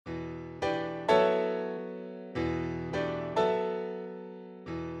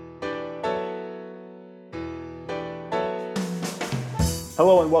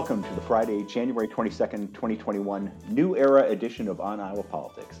Hello and welcome to the Friday, January 22nd, 2021 New Era edition of On Iowa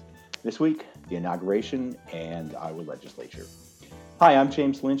Politics. This week, the inauguration and Iowa legislature. Hi, I'm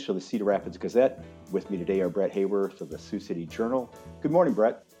James Lynch of the Cedar Rapids Gazette. With me today are Brett Hayworth of the Sioux City Journal. Good morning,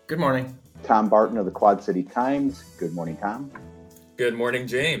 Brett. Good morning. Tom Barton of the Quad City Times. Good morning, Tom. Good morning,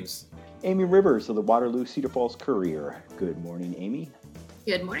 James. Amy Rivers of the Waterloo Cedar Falls Courier. Good morning, Amy.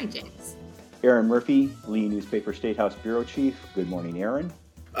 Good morning, James. Aaron Murphy, Lee Newspaper State House Bureau Chief. Good morning, Aaron.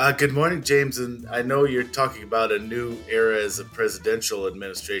 Good morning, James. And I know you're talking about a new era as a presidential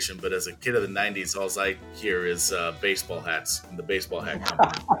administration, but as a kid of the 90s, all I hear is baseball hats and the baseball hat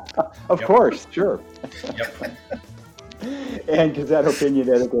company. Of course, sure. Yep. And Gazette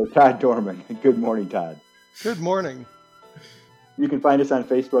Opinion Editor Todd Dorman. Good morning, Todd. Good morning. You can find us on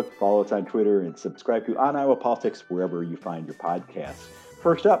Facebook, follow us on Twitter, and subscribe to On Iowa Politics wherever you find your podcasts.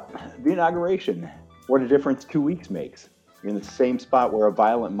 First up, the inauguration. What a difference 2 weeks makes. In the same spot where a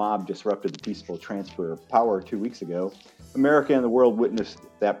violent mob disrupted the peaceful transfer of power 2 weeks ago, America and the world witnessed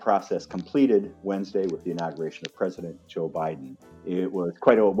that process completed Wednesday with the inauguration of President Joe Biden. It was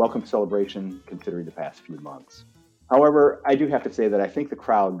quite a welcome celebration considering the past few months. However, I do have to say that I think the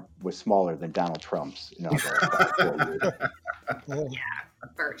crowd was smaller than Donald Trump's inaugural. Yeah,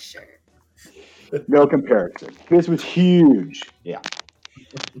 for sure. No comparison. This was huge. Yeah.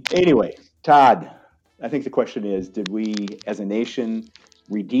 Anyway, Todd, I think the question is, did we as a nation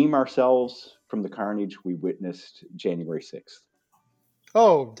redeem ourselves from the carnage we witnessed January 6th?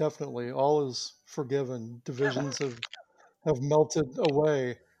 Oh, definitely. All is forgiven. Divisions have melted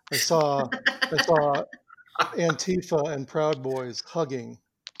away. I saw Antifa and Proud Boys hugging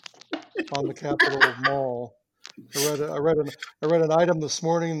on the Capitol Mall. I read an item this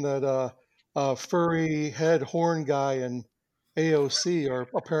morning that furry head horn guy and AOC are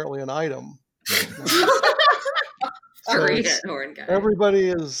apparently an item. Furry head horn guy. Everybody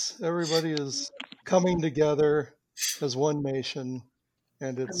is coming together as one nation,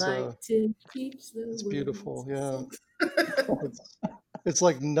 and it's it's beautiful. Yeah, it's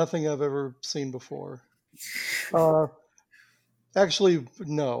like nothing I've ever seen before. Actually,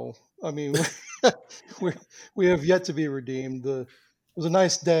 no. I mean, we have yet to be redeemed. It was a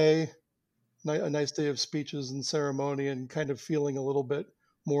nice day. A nice day of speeches and ceremony and kind of feeling a little bit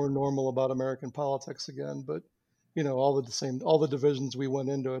more normal about American politics again. But, you know, all the divisions we went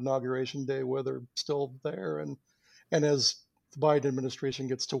into Inauguration Day with are still there. And as the Biden administration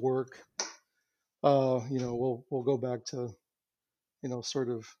gets to work, we'll go back to, sort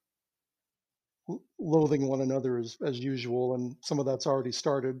of loathing one another as usual. And some of that's already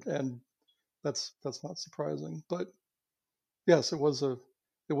started, and that's not surprising. But yes, it was a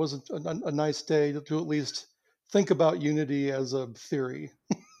nice day to at least think about unity as a theory,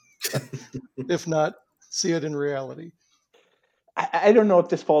 if not see it in reality. I don't know if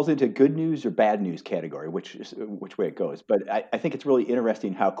this falls into good news or bad news category, which way it goes. But I think it's really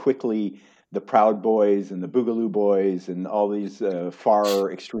interesting how quickly the Proud Boys and the Boogaloo Boys and all these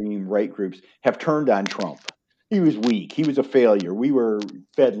far extreme right groups have turned on Trump. He was weak. He was a failure. We were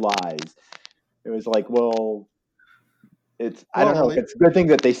fed lies. It was like, well... I don't know if it's a good thing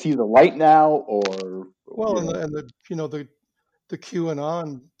that they see the light now, or the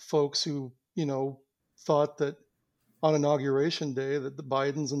QAnon folks who thought that on Inauguration Day that the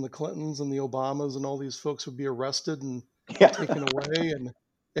Bidens and the Clintons and the Obamas and all these folks would be arrested and taken away,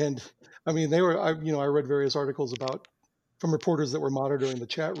 and I mean I read various articles from reporters that were monitoring the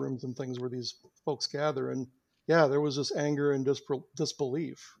chat rooms and things where these folks gather, and there was just anger and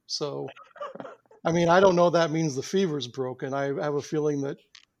disbelief. So. I mean, I don't know that means the fever's broken. I have a feeling that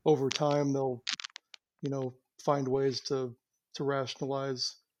over time they'll, find ways to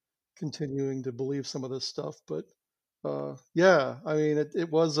rationalize continuing to believe some of this stuff. But I mean, it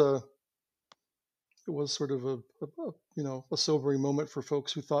was sort of a sobering moment for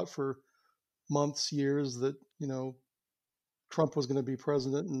folks who thought for months, years that Trump was going to be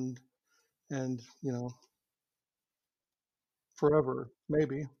president and forever,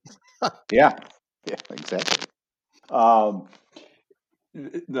 maybe. Yeah, exactly.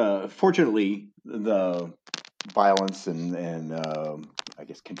 Fortunately, the violence and I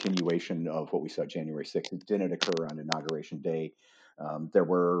guess continuation of what we saw January 6th didn't occur on Inauguration Day. There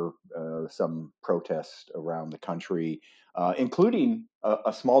were some protests around the country, including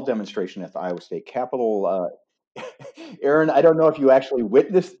a small demonstration at the Iowa State Capitol. Aaron, I don't know if you actually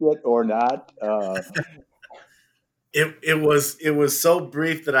witnessed it or not. It was so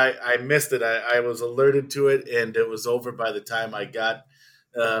brief that I missed it. I was alerted to it, and it was over by the time I got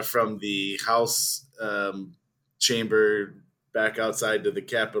from the House chamber back outside to the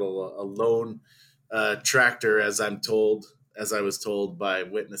Capitol. A lone tractor, as I'm told, as I was told by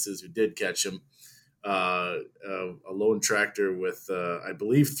witnesses who did catch him, a lone tractor with, I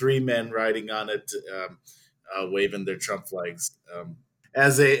believe, 3 men riding on it, waving their Trump flags.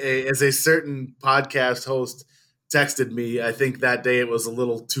 As a certain podcast host texted me, I think that day it was a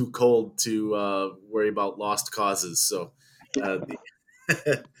little too cold to worry about lost causes. So the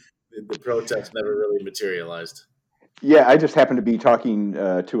protest never really materialized. Yeah, I just happened to be talking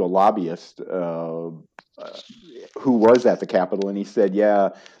to a lobbyist who was at the Capitol, and he said, yeah,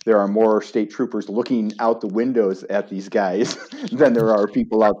 there are more state troopers looking out the windows at these guys than there are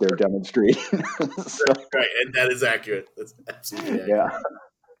people out there demonstrating. So, right, and that is accurate. That's absolutely accurate. Yeah.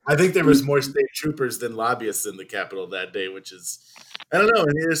 I think there was more state troopers than lobbyists in the Capitol that day, which is, I don't know,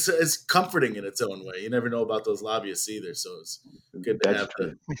 it's comforting in its own way. You never know about those lobbyists either, so it's good to have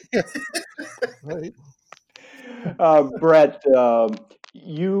true. Right. Brett,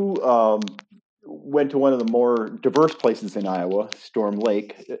 you went to one of the more diverse places in Iowa, Storm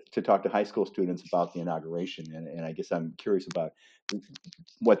Lake, to talk to high school students about the inauguration. And I guess I'm curious about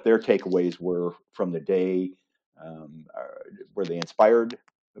what their takeaways were from the day. Were they inspired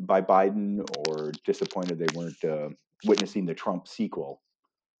by Biden or disappointed they weren't witnessing the Trump sequel?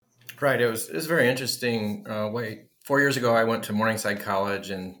 Right. It was very interesting. 4 years ago, I went to Morningside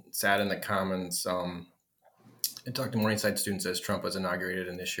College and sat in the Commons and talked to Morningside students as Trump was inaugurated.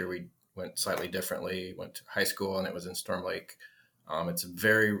 And this year we went slightly differently, went to high school, and it was in Storm Lake. It's a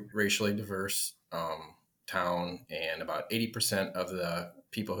very racially diverse town, and about 80% of the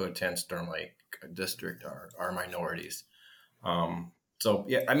people who attend Storm Lake district are minorities. So,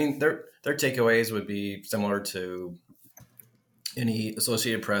 yeah, I mean, their takeaways would be similar to any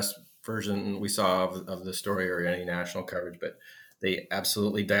Associated Press version we saw of the story or any national coverage, but they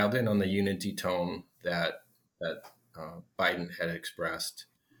absolutely dialed in on the unity tone that Biden had expressed,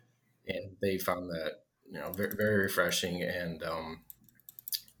 and they found that very, very refreshing. And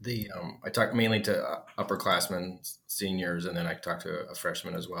I talked mainly to upperclassmen, seniors, and then I talked to a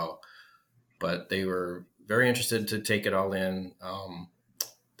freshman as well. But they were very interested to take it all in.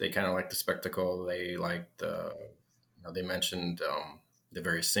 They kind of liked the spectacle. They liked they mentioned the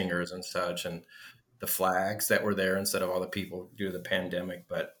various singers and such, and the flags that were there instead of all the people due to the pandemic.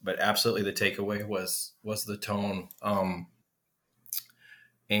 But absolutely, the takeaway was the tone.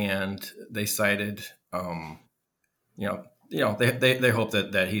 And they cited, they hope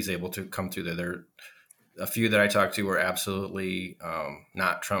that he's able to come through there. There, a few that I talked to were absolutely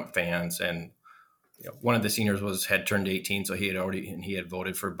not Trump fans, and one of the seniors had turned 18, so he had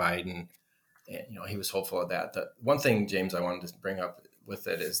voted for Biden, and he was hopeful of that. The one thing, James, I wanted to bring up with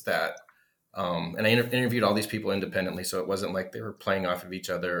it is that, and I interviewed all these people independently, so it wasn't like they were playing off of each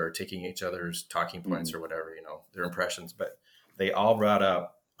other or taking each other's talking points or whatever, their impressions, but they all brought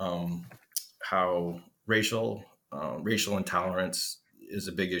up how racial intolerance is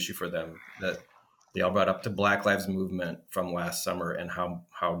a big issue for them. That they all brought up the Black Lives Movement from last summer and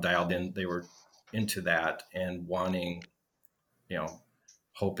how dialed in they were into that, and wanting,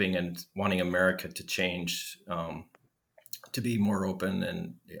 hoping and wanting America to change, to be more open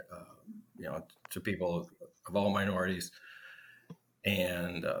and, to people of all minorities.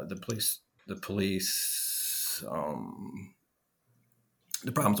 And the police, the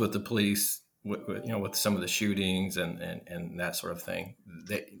problems with the police, with some of the shootings and that sort of thing,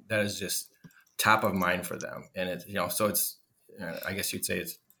 that is just top of mind for them. And it's, so it's, I guess you'd say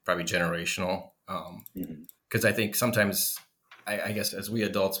it's probably generational. Because I think sometimes, I guess as we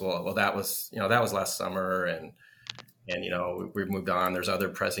adults, that was last summer, and we've moved on. There's other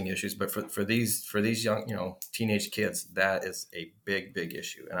pressing issues, but for these young, teenage kids, that is a big, big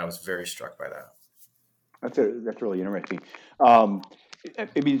issue. And I was very struck by that. That's really interesting. I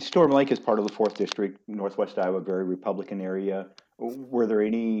mean, Storm Lake is part of the 4th District, Northwest Iowa, very Republican area. Were there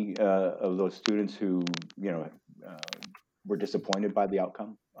any of those students who, were disappointed by the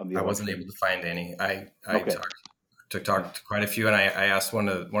outcome of the election? I wasn't able to find any. I talked to quite a few, and I asked one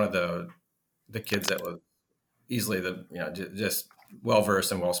of the kids that was easily just well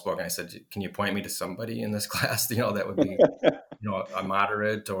versed and well spoken. I said, "Can you point me to somebody in this class, that would be, a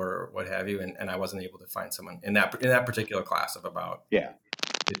moderate or what have you?" And I wasn't able to find someone in that particular class of about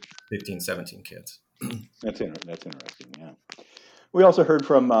 15, 17 kids. That's interesting. Yeah. We also heard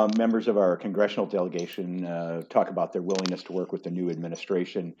from members of our congressional delegation talk about their willingness to work with the new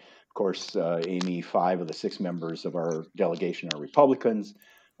administration. Of course, Amy, 5 of the 6 members of our delegation are Republicans,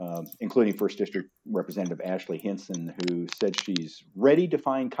 including 1st District Representative Ashley Hinson, who said she's ready to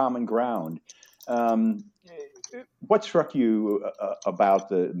find common ground. What struck you about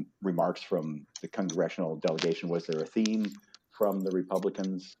the remarks from the congressional delegation? Was there a theme from the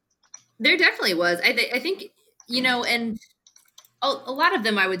Republicans? There definitely was. I think, and a lot of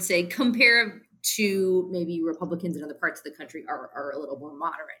them, I would say, compare to maybe Republicans in other parts of the country are a little more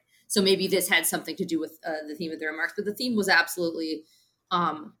moderate. So maybe this had something to do with the theme of their remarks, but the theme was absolutely,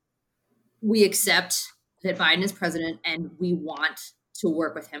 we accept that Biden is president and we want to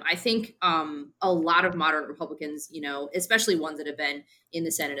work with him. I think a lot of moderate Republicans, especially ones that have been in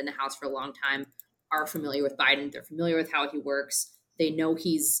the Senate and the House for a long time, are familiar with Biden. They're familiar with how he works. They know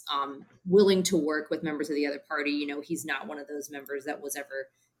he's willing to work with members of the other party. He's not one of those members that was ever,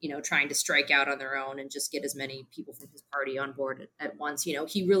 trying to strike out on their own and just get as many people from his party on board at once.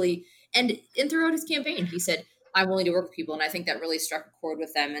 He really, and throughout his campaign, he said, I'm willing to work with people. And I think that really struck a chord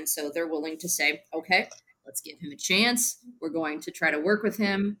with them. And so they're willing to say, okay, let's give him a chance. We're going to try to work with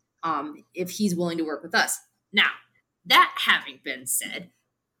him if he's willing to work with us. Now, that having been said,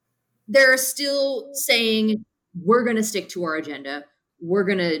 they're still saying, we're going to stick to our agenda. We're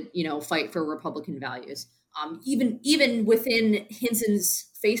going to, fight for Republican values. Even within Hinson's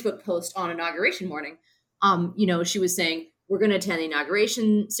Facebook post on inauguration morning, she was saying, we're going to attend the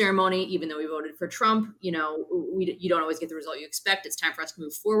inauguration ceremony, even though we voted for Trump. You don't always get the result you expect. It's time for us to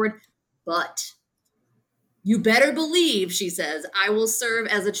move forward. But you better believe, she says, I will serve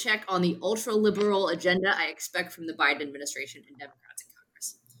as a check on the ultra-liberal agenda I expect from the Biden administration and Democrats in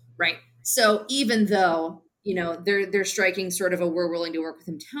Congress. Right. So even though, they're striking sort of a we're willing to work with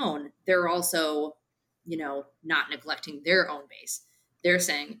him tone, they're also, not neglecting their own base. They're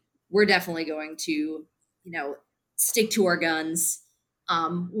saying, we're definitely going to, stick to our guns.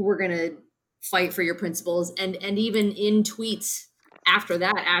 We're going to fight for your principles. And even in tweets after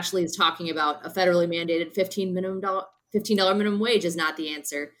that, Ashley is talking about a federally mandated $15 minimum wage is not the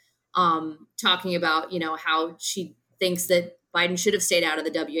answer. Talking about, how she thinks that Biden should have stayed out of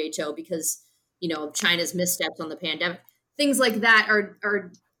the WHO because, China's missteps on the pandemic. Things like that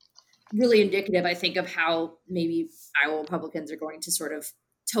are really indicative, I think, of how maybe Iowa Republicans are going to sort of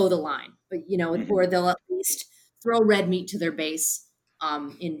toe the line, but, or they'll at least throw red meat to their base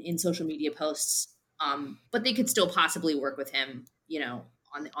in social media posts. But they could still possibly work with him,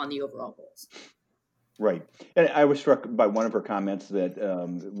 on the overall goals. Right. And I was struck by one of her comments that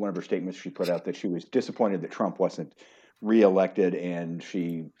one of her statements she put out that she was disappointed that Trump wasn't reelected, and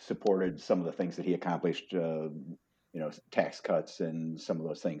she supported some of the things that he accomplished, tax cuts and some of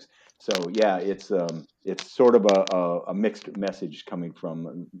those things. So yeah, it's sort of a mixed message coming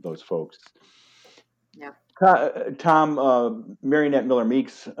from those folks. Yeah. Tom, Mariannette Miller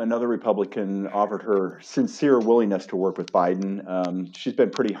Meeks, another Republican, offered her sincere willingness to work with Biden. She's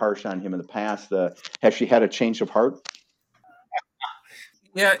been pretty harsh on him in the past. Has she had a change of heart?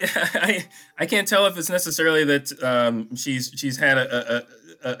 Yeah, I can't tell if it's necessarily that she's had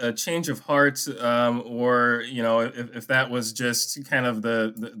a change of heart, or if that was just kind of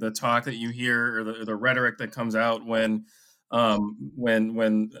the talk that you hear or the rhetoric that comes out when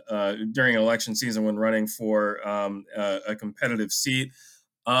during election season when running for a competitive seat,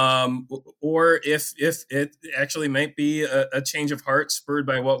 or if it actually might be a change of heart spurred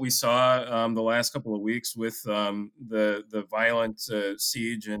by what we saw the last couple of weeks with the violent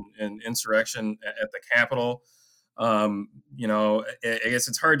siege and insurrection at the Capitol. I guess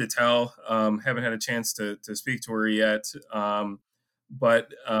it's hard to tell. Haven't had a chance to speak to her yet.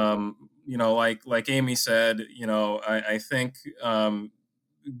 But like Amy said, I think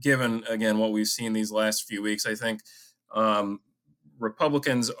given again what we've seen these last few weeks, I think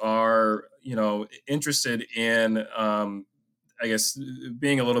Republicans are interested in I guess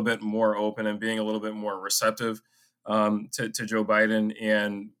being a little bit more open and being a little bit more receptive to Joe Biden,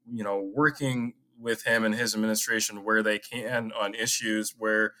 and working with him and his administration where they can on issues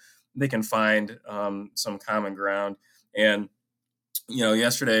where they can find some common ground. And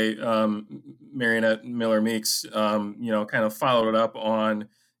yesterday, Mariannette Miller Meeks, kind of followed it up on,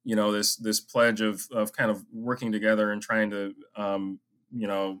 this pledge of kind of working together and trying to,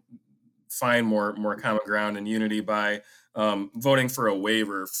 find more common ground and unity by voting for a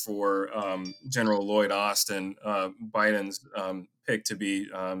waiver for General Lloyd Austin, Biden's pick to be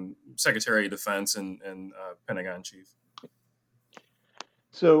Secretary of Defense and Pentagon chief.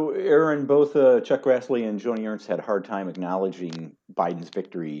 So, Aaron, both Chuck Grassley and Joni Ernst had a hard time acknowledging Biden's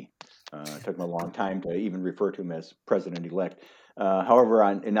victory. It took them a long time to even refer to him as president-elect. However,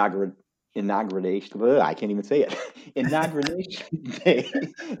 on inauguration, I can't even say it. Inauguration day,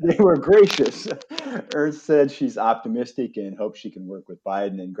 they were gracious. Ernst said she's optimistic and hopes she can work with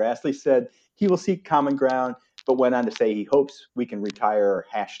Biden. And Grassley said he will seek common ground, but went on to say he hopes we can retire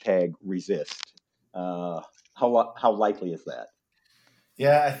 #resist. How likely is that?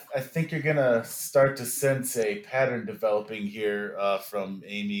 Yeah, I think you're going to start to sense a pattern developing here from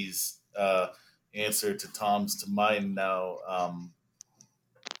Amy's answer to Tom's to mine now.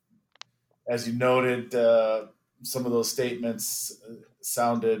 As you noted, some of those statements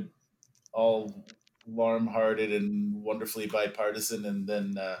sounded all warm-hearted and wonderfully bipartisan, and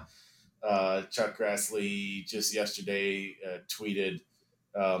then Chuck Grassley just yesterday tweeted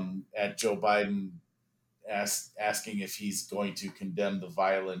at Joe Biden asking if he's going to condemn the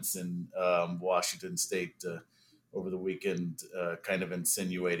violence in Washington State over the weekend, kind of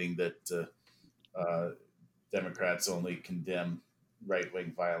insinuating that Democrats only condemn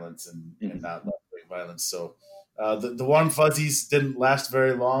right-wing violence and not left-wing violence. So the warm fuzzies didn't last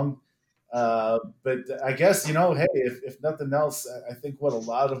very long. But I guess, hey, if nothing else, I think what a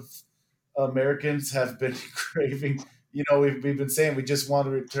lot of Americans have been craving, we've been saying we just want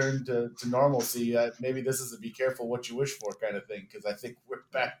to return to normalcy. Maybe this is a be careful what you wish for kind of thing, because I think we're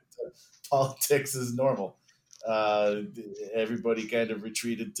back to politics as normal. Everybody kind of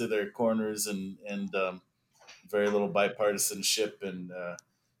retreated to their corners and very little bipartisanship and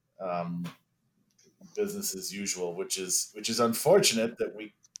business as usual, which is unfortunate that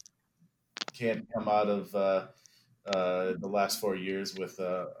we can't come out of the last 4 years with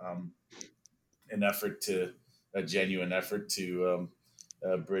a genuine effort to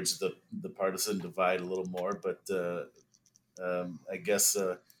bridge the partisan divide a little more. But I guess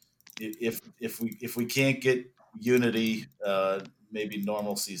if we can't get unity, maybe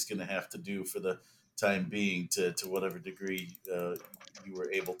normalcy is going to have to do for the time being to whatever degree you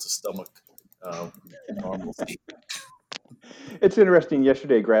were able to stomach normalcy. It's interesting.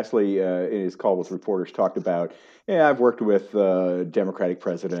 Yesterday, Grassley, in his call with reporters, talked about, I've worked with Democratic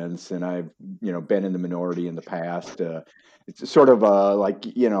presidents, and I've been in the minority in the past. It's sort of like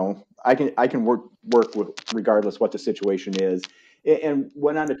I can work with regardless what the situation is, and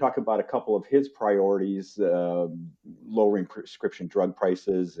went on to talk about a couple of his priorities, lowering prescription drug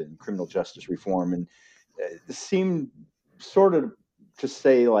prices and criminal justice reform, and seemed sort of to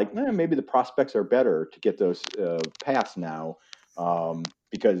say like, maybe the prospects are better to get those passed now,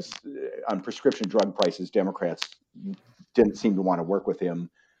 because on prescription drug prices, Democrats didn't seem to want to work with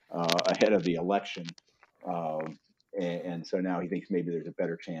him ahead of the election. And so now he thinks maybe there's a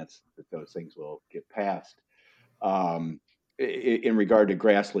better chance that those things will get passed. In regard to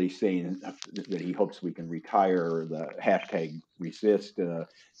Grassley saying that he hopes we can retire the hashtag resist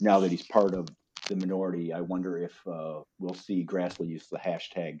now that he's part of the minority, I wonder if we'll see Grassley use the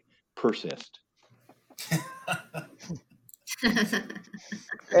hashtag persist.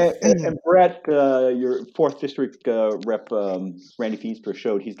 and Brett, your 4th District Rep Randy Feenstra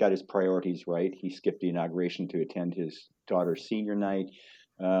showed he's got his priorities right. He skipped the inauguration to attend his daughter's senior night.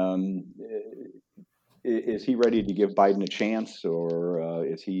 Is he ready to give Biden a chance, or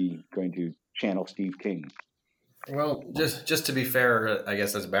is he going to channel Steve King? Well, just to be fair, I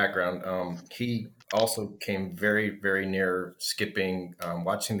guess as background, he also came very, very near skipping,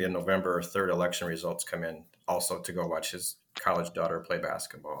 watching the November 3rd election results come in, also to go watch his college daughter play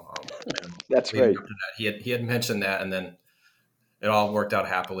basketball. That's right. He had mentioned that, and then it all worked out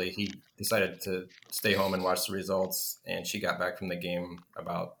happily. He decided to stay home and watch the results, and she got back from the game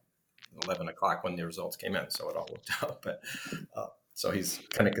about 11 o'clock when the results came in, so it all worked out. But so he's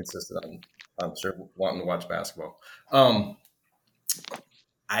kind of consistent on I'm sure wanting to watch basketball.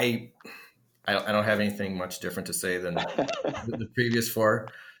 I don't have anything much different to say than the previous 4.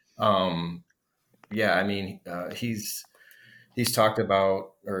 I mean, he's talked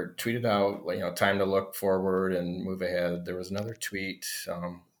about or tweeted out, time to look forward and move ahead. There was another tweet.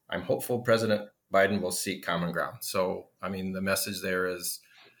 I'm hopeful President Biden will seek common ground. So, I mean, the message there is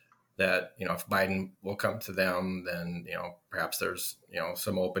that, if Biden will come to them, then, perhaps there's,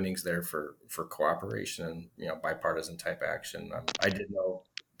 some openings there for cooperation and, bipartisan type action. I did know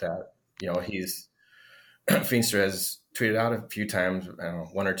that, Feenstra has tweeted out a few times,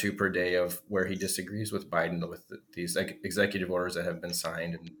 1 or 2 per day, of where he disagrees with Biden with these executive orders that have been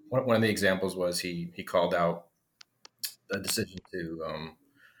signed. And one of the examples was he called out the decision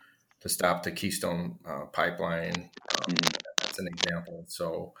to stop the Keystone pipeline. That's an example.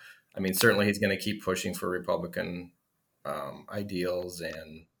 So, I mean, certainly he's going to keep pushing for Republican ideals,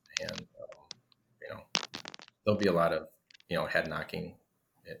 and there'll be a lot of head knocking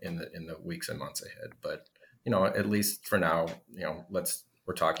in the weeks and months ahead. But at least for now,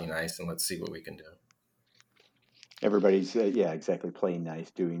 we're talking nice, and let's see what we can do. Everybody's exactly, playing nice,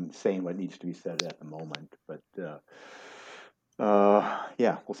 saying what needs to be said at the moment. But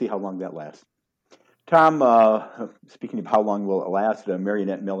we'll see how long that lasts. Tom, speaking of how long will it last,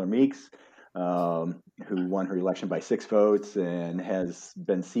 Marionette Miller Meeks, who won her election by 6 votes and has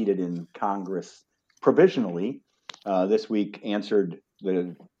been seated in Congress provisionally, this week answered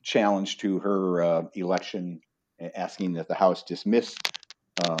the challenge to her election, asking that the House dismiss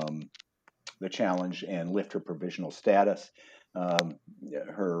the challenge and lift her provisional status.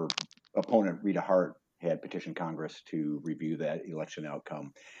 Her opponent, Rita Hart, had petitioned Congress to review that election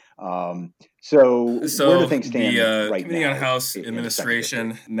outcome. So where do things stand right Committee now on House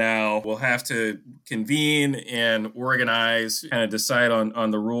Administration now will have to convene and organize, kind of decide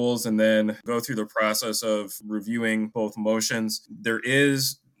on the rules, and then go through the process of reviewing both motions. There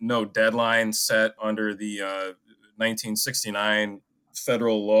is no deadline set under the 1969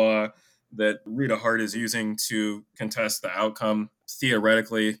 federal law that Rita Hart is using to contest the outcome.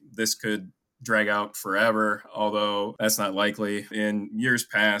 Theoretically, this could drag out forever, although that's not likely. In years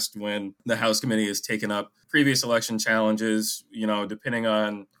past, when the House committee has taken up previous election challenges, depending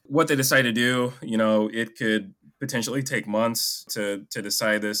on what they decide to do, it could potentially take months to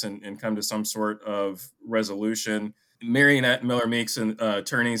decide this and come to some sort of resolution. Mariannette Miller Meeks and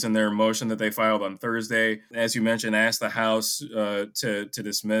attorneys in their motion that they filed on Thursday, as you mentioned, asked the House to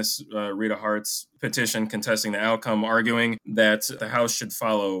dismiss Rita Hart's petition contesting the outcome, arguing that the House should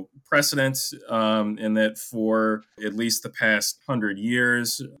follow precedent and that for at least the past 100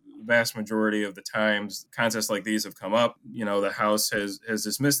 years, vast majority of the times contests like these have come up, the House has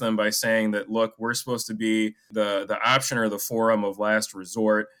dismissed them by saying that, look, we're supposed to be the option or the forum of last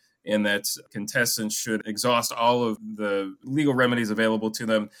resort, and that contestants should exhaust all of the legal remedies available to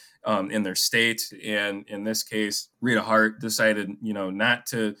them in their state. And in this case, Rita Hart decided, not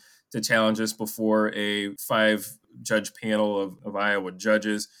to challenge this before a 5-judge panel of Iowa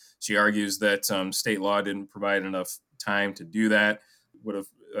judges. She argues that state law didn't provide enough time to do that, would have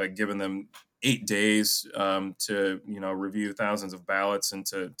given them 8 days to review thousands of ballots and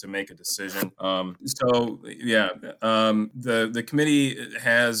to make a decision. The committee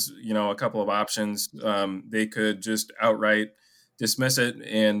has a couple of options. They could just outright dismiss it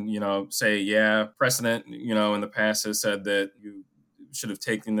and say, precedent in the past has said that you should have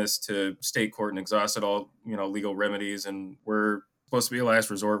taken this to state court and exhausted all legal remedies, and we're supposed to be a last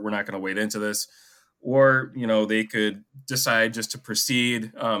resort. We're not going to wade into this. Or, they could decide just to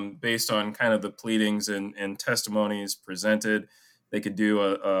proceed based on kind of the pleadings and testimonies presented. They could do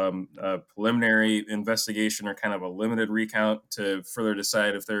a preliminary investigation or kind of a limited recount to further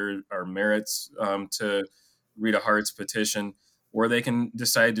decide if there are merits to Rita Hart's petition. Or they can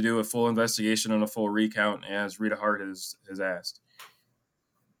decide to do a full investigation and a full recount, as Rita Hart has asked.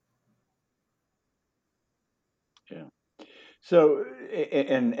 Yeah. So,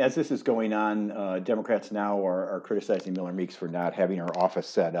 and as this is going on, Democrats now are criticizing Miller Meeks for not having her office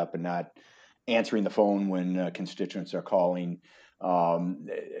set up and not answering the phone when constituents are calling.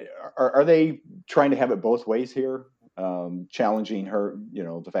 Are they trying to have it both ways here? Challenging her,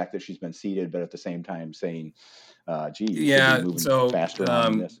 the fact that she's been seated, but at the same time saying, gee, you should be moving faster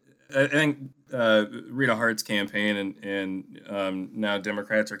on this. I think Rita Hart's campaign and now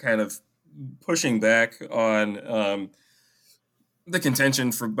Democrats are kind of pushing back on the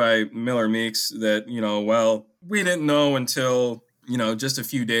contention by Miller Meeks that, we didn't know until, just a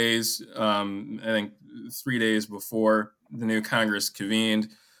few days, I think 3 days before the new Congress convened,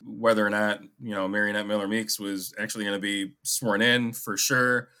 whether or not, Mariannette Miller Meeks was actually going to be sworn in for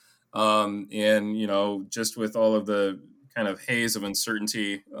sure. Just with all of the kind of haze of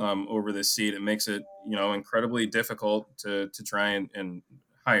uncertainty over this seat, it makes it, incredibly difficult to try and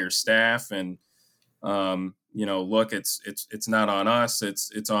hire staff and, look, it's not on us.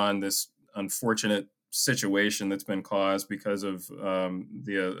 It's on this unfortunate situation that's been caused because of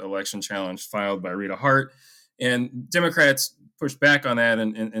the election challenge filed by Rita Hart. And Democrats pushed back on that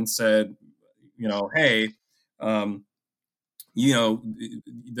and said, hey,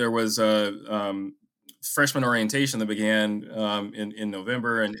 there was a freshman orientation that began in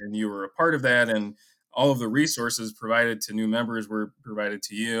November, and you were a part of that, and all of the resources provided to new members were provided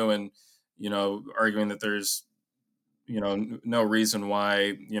to you, and arguing that there's no reason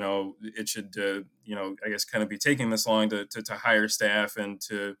why it should I guess kind of be taking this long to hire staff and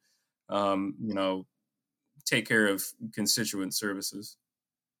to take care of constituent services.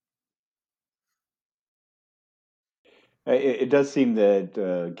 It does seem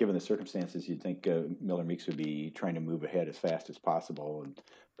that, given the circumstances, you'd think Miller Meeks would be trying to move ahead as fast as possible.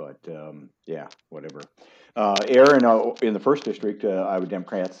 But whatever. Aaron, in the first district, Iowa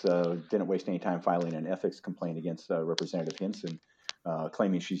Democrats didn't waste any time filing an ethics complaint against Representative Hinson,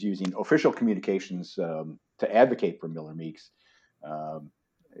 claiming she's using official communications to advocate for Miller Meeks.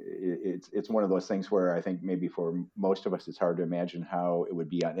 It's one of those things where I think maybe for most of us, it's hard to imagine how it would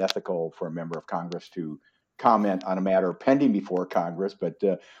be unethical for a member of Congress to comment on a matter pending before Congress. But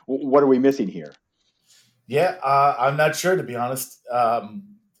what are we missing here? Yeah, I'm not sure, to be honest.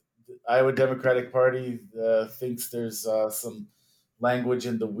 Iowa Democratic Party thinks there's some language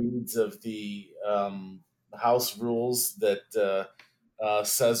in the weeds of the House rules that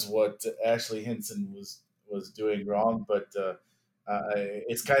says what Ashley Hinson was doing wrong, but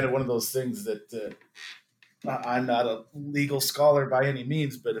it's kind of one of those things that I'm not a legal scholar by any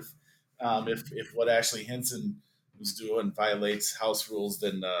means, but if what Ashley Hinson was doing violates House rules,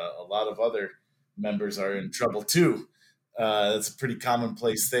 then a lot of other members are in trouble too. That's a pretty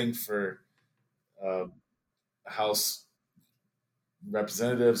commonplace thing for uh, House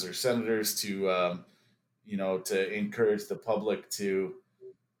representatives or senators to to encourage the public to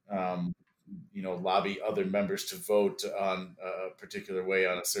um, lobby other members to vote on a particular way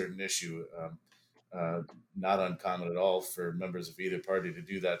on a certain issue. Uh, Not uncommon at all for members of either party to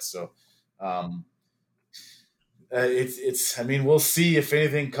do that. So um, it's. I mean, we'll see if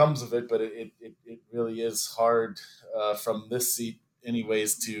anything comes of it, but it really is hard from this seat,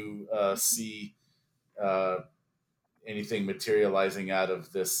 anyways, to see uh, anything materializing out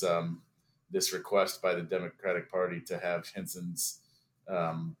of this request by the Democratic Party to have Hinson's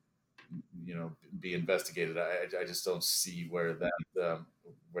um, be investigated. I just don't see where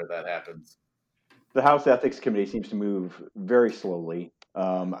that happens. The House Ethics Committee seems to move very slowly.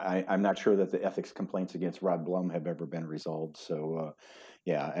 I'm not sure that the ethics complaints against Rod Blum have ever been resolved. So,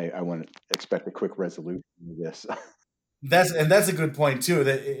 I wouldn't expect a quick resolution of this. That's a good point too.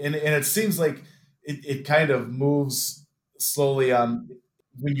 That and it seems like it kind of moves slowly on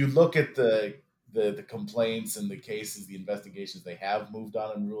when you look at the complaints and the cases, the investigations they have moved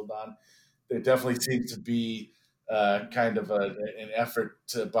on and ruled on. There definitely seems to be kind of an effort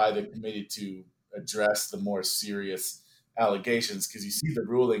by the committee to address the more serious allegations because you see the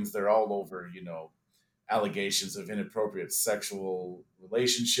rulings; they're all over, allegations of inappropriate sexual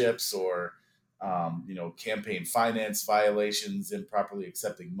relationships or campaign finance violations, improperly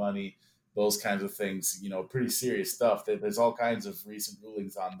accepting money, those kinds of things. Pretty serious stuff. There's all kinds of recent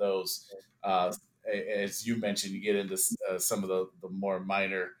rulings on those. Uh, as you mentioned, you get into some of the more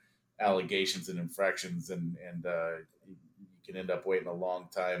minor allegations and infractions, and you can end up waiting a long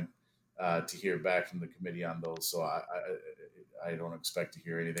time to hear back from the committee on those. So I don't expect to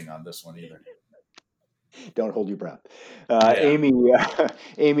hear anything on this one either. Don't hold your breath. Yeah.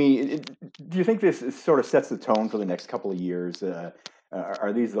 Amy, do you think this sort of sets the tone for the next couple of years?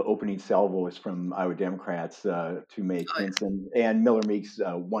 Are these the opening salvos from Iowa Democrats to make Oh, yeah. Hinson and Miller Meeks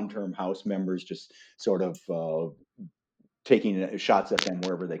one-term House members just sort of taking shots at them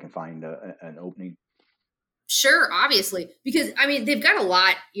wherever they can find an opening? Sure, obviously, because I mean they've got a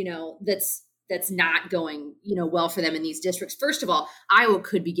lot, that's not going, well for them in these districts. First of all, Iowa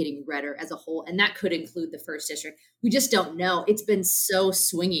could be getting redder as a whole, and that could include the first district. We just don't know. It's been so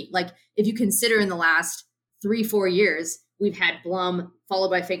swingy. Like if you consider in the last 3-4 years, we've had Blum followed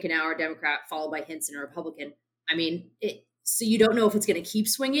by Finkenauer, Democrat, followed by Hinson, a Republican. I mean, so you don't know if it's going to keep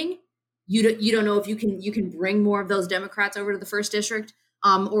swinging. You don't know if you can bring more of those Democrats over to the first district,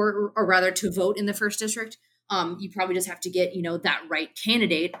 or rather to vote in the first district. You probably just have to get, that right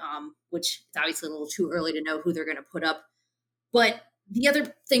candidate, which it's obviously a little too early to know who they're going to put up. But the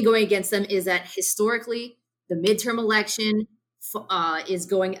other thing going against them is that historically, the midterm election is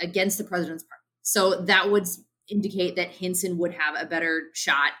going against the president's party. So that would indicate that Hinson would have a better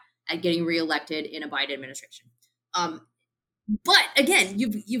shot at getting reelected in a Biden administration. But again,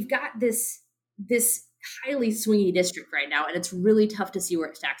 you've got this highly swingy district right now, and it's really tough to see where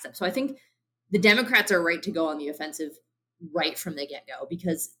it stacks up. So I think the Democrats are right to go on the offensive right from the get-go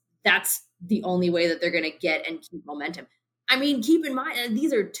because that's the only way that they're going to get and keep momentum. I mean, keep in mind,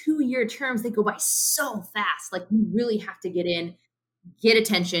 these are 2-year terms. They go by so fast. Like you really have to get in, get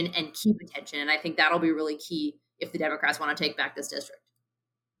attention, and keep attention. And I think that'll be really key if the Democrats want to take back this district.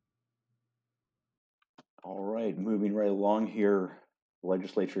 All right, moving right along here. The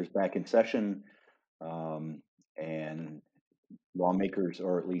legislature is back in session, and lawmakers,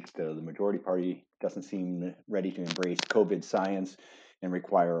 or at least the majority party, doesn't seem ready to embrace COVID science and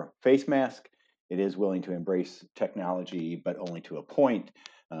require a face mask. It is willing to embrace technology, but only to a point.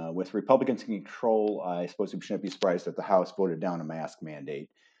 With Republicans in control, I suppose we shouldn't be surprised that the House voted down a mask mandate.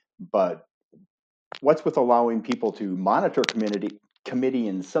 But what's with allowing people to monitor committee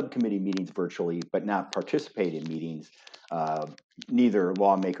and subcommittee meetings virtually, but not participate in meetings, neither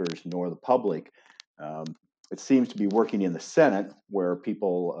lawmakers nor the public? It seems to be working in the Senate, where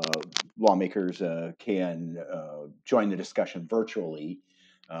lawmakers can join the discussion virtually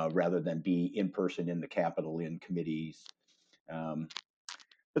rather than be in person in the Capitol in committees.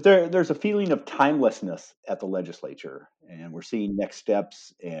 But there's a feeling of timelessness at the legislature, and we're seeing next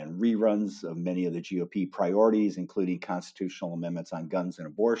steps and reruns of many of the GOP priorities, including constitutional amendments on guns and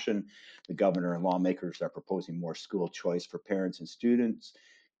abortion. The governor and lawmakers are proposing more school choice for parents and students.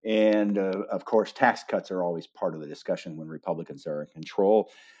 And of course, tax cuts are always part of the discussion when Republicans are in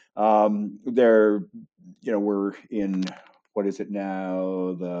control. We're in, what is it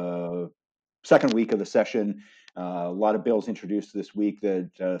now, the second week of the session. A lot of bills introduced this week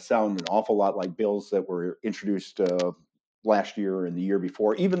that sound an awful lot like bills that were introduced last year and the year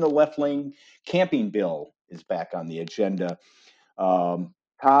before. Even the left-lane camping bill is back on the agenda.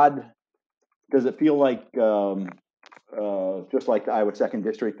 Todd, does it feel like, just like the Iowa 2nd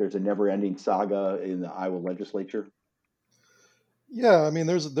District, there's a never-ending saga in the Iowa legislature? Yeah, I mean,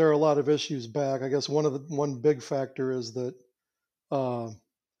 there are a lot of issues back. I guess one big factor is that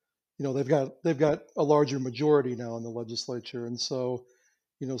they've got a larger majority now in the legislature, and so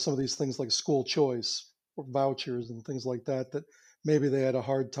some of these things like school choice or vouchers and things like that maybe they had a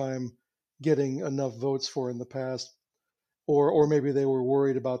hard time getting enough votes for in the past, or maybe they were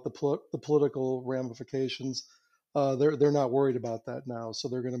worried about the political ramifications. They're not worried about that now, so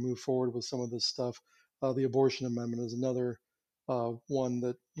they're going to move forward with some of this stuff. The abortion amendment is another one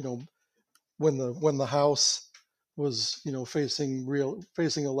that when the House was facing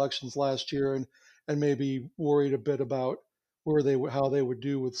elections last year and maybe worried a bit about how they would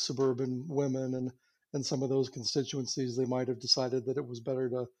do with suburban women and some of those constituencies, they might have decided that it was better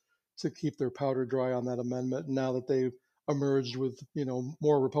to keep their powder dry on that amendment. And now that they emerged with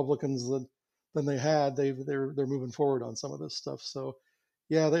more Republicans than they had, they're moving forward on some of this stuff. So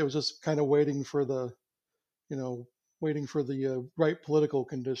yeah, they was just kind of waiting for the right political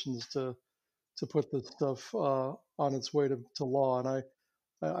conditions to put this stuff on its way to law. And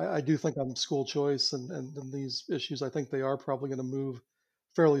I do think on school choice and these issues, I think they are probably going to move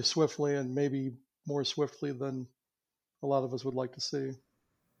fairly swiftly, and maybe more swiftly than a lot of us would like to see.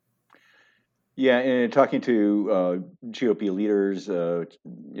 Yeah, and talking to GOP leaders,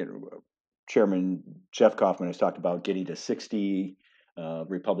 Chairman Jeff Kaufman has talked about getting to 60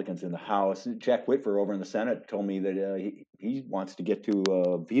 Republicans in the House. Jack Whitver over in the Senate told me that he wants to get to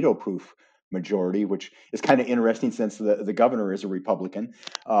a veto-proof majority, which is kind of interesting since the governor is a Republican.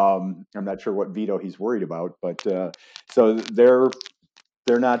 I'm not sure what veto he's worried about, but so they're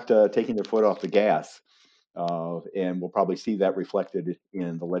not taking their foot off the gas, and we'll probably see that reflected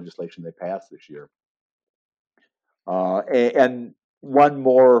in the legislation they pass this year. And one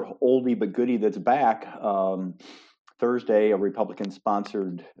more oldie but goodie that's back. Thursday, a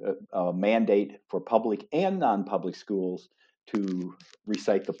Republican-sponsored mandate for public and non-public schools to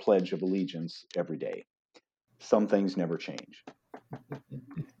recite the Pledge of Allegiance every day. Some things never change.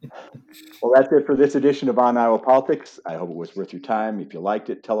 Well, that's it for this edition of On Iowa Politics. I hope it was worth your time. If you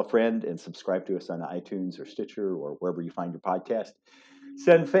liked it, tell a friend and subscribe to us on iTunes or Stitcher or wherever you find your podcast.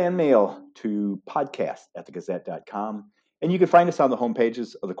 Send fan mail to podcast@thegazette.com. And you can find us on the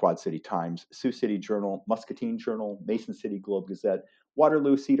homepages of the Quad City Times, Sioux City Journal, Muscatine Journal, Mason City Globe Gazette,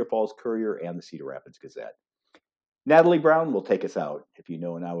 Waterloo, Cedar Falls Courier, and the Cedar Rapids Gazette. Natalie Brown will take us out. If you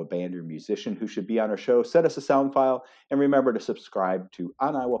know an Iowa band or musician who should be on our show, send us a sound file, and remember to subscribe to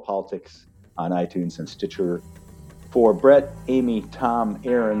On Iowa Politics on iTunes and Stitcher. For Brett, Amy, Tom,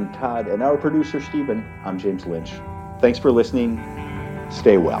 Aaron, Todd, and our producer, Stephen, I'm James Lynch. Thanks for listening.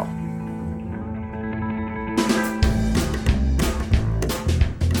 Stay well.